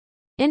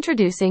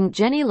Introducing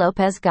Jenny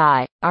Lopez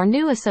Guy, our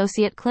new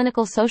Associate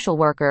Clinical Social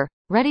Worker,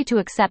 ready to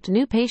accept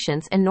new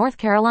patients in North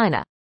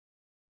Carolina.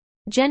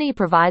 Jenny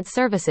provides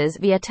services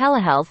via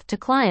telehealth to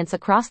clients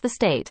across the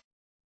state.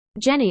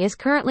 Jenny is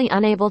currently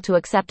unable to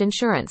accept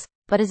insurance,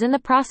 but is in the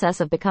process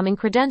of becoming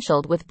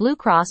credentialed with Blue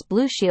Cross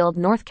Blue Shield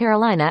North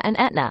Carolina and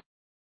Aetna.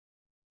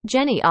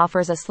 Jenny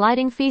offers a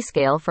sliding fee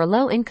scale for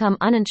low-income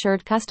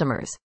uninsured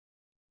customers.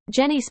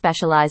 Jenny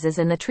specializes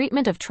in the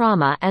treatment of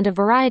trauma and a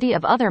variety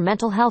of other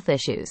mental health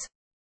issues.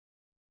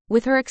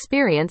 With her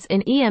experience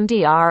in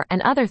EMDR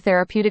and other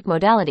therapeutic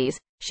modalities,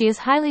 she is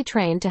highly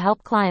trained to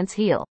help clients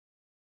heal.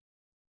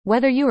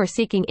 Whether you are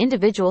seeking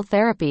individual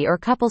therapy or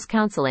couples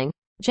counseling,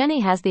 Jenny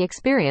has the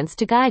experience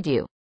to guide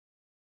you.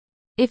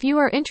 If you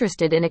are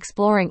interested in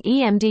exploring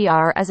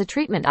EMDR as a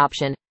treatment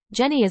option,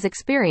 Jenny is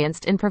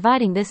experienced in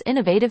providing this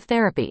innovative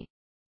therapy.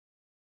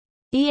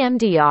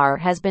 EMDR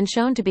has been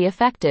shown to be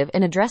effective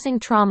in addressing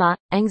trauma,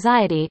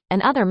 anxiety,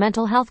 and other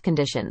mental health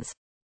conditions.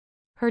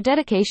 Her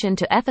dedication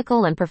to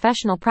ethical and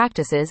professional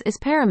practices is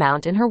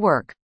paramount in her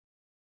work.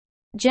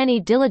 Jenny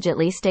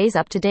diligently stays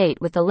up to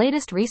date with the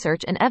latest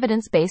research and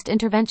evidence-based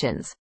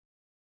interventions.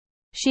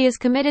 She is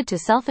committed to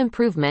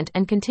self-improvement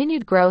and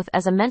continued growth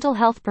as a mental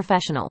health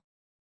professional.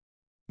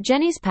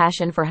 Jenny's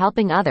passion for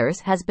helping others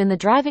has been the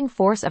driving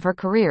force of her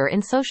career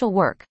in social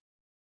work.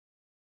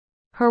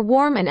 Her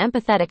warm and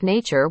empathetic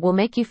nature will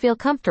make you feel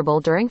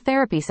comfortable during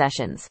therapy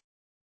sessions.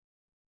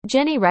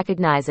 Jenny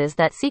recognizes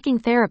that seeking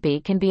therapy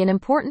can be an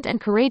important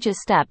and courageous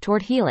step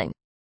toward healing.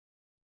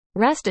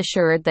 Rest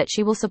assured that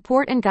she will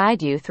support and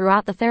guide you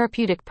throughout the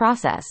therapeutic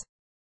process.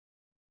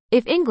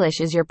 If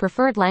English is your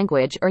preferred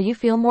language or you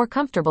feel more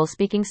comfortable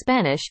speaking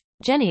Spanish,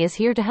 Jenny is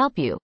here to help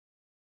you.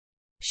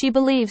 She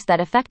believes that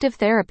effective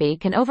therapy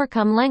can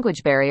overcome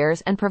language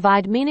barriers and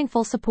provide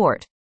meaningful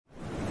support.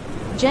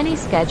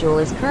 Jenny's schedule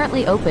is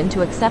currently open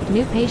to accept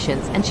new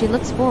patients, and she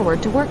looks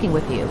forward to working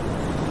with you.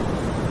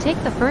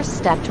 Take the first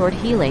step toward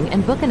healing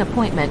and book an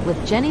appointment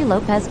with Jenny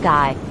Lopez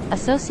Guy,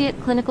 Associate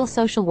Clinical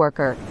Social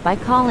Worker, by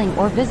calling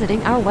or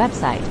visiting our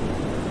website.